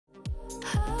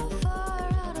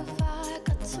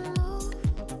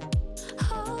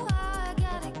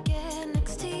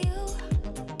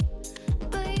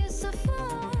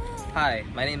Hi,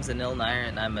 my name is Anil Nair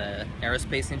and I'm an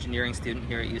aerospace engineering student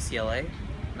here at UCLA,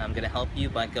 and I'm going to help you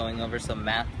by going over some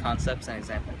math concepts and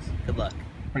examples. Good luck.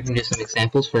 We're going to do some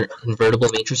examples for invertible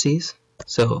matrices.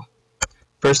 So,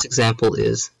 first example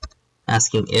is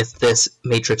asking if this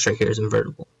matrix right here is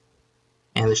invertible.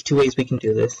 And there's two ways we can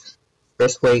do this.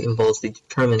 First way involves the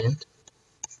determinant.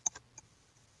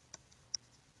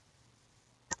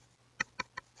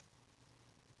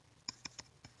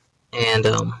 And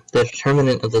the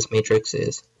determinant of this matrix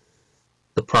is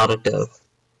the product of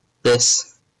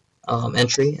this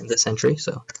entry and this entry.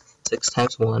 So 6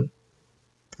 times 1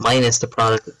 minus the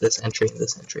product of this entry and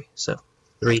this entry. So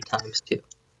 3 times 2.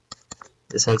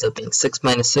 This ends up being 6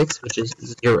 minus 6, which is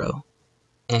 0.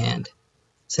 And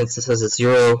since this has a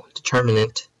 0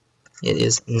 determinant, it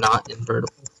is not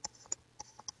invertible.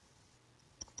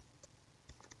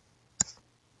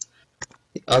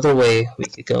 The other way we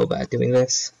could go about doing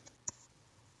this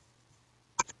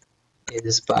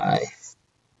is by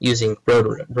using row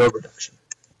reduction.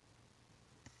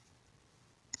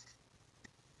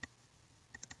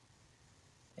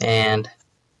 And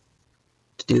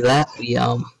to do that, we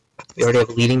already have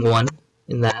a leading 1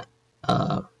 in that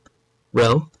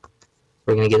row.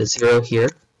 We're going to get a 0 here,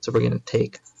 so we're going to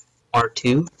take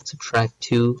R2, subtract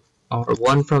 2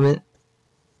 R1 from it,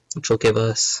 which will give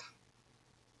us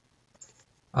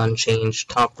unchanged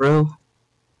top row,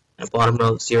 and bottom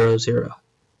row 0, 0.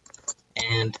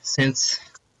 And since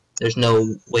there's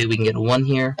no way we can get a 1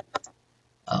 here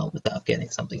without getting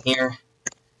something here,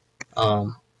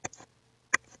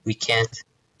 we can't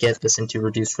get this into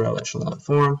reduced row echelon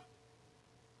form.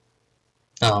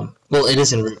 Well, it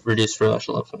is in reduced row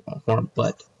echelon form,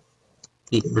 but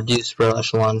the reduced row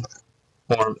echelon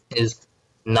form is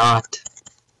not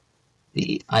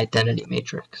the identity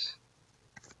matrix.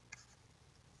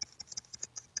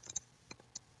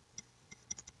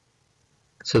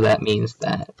 So that means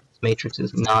that this matrix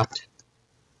is not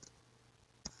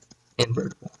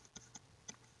invertible.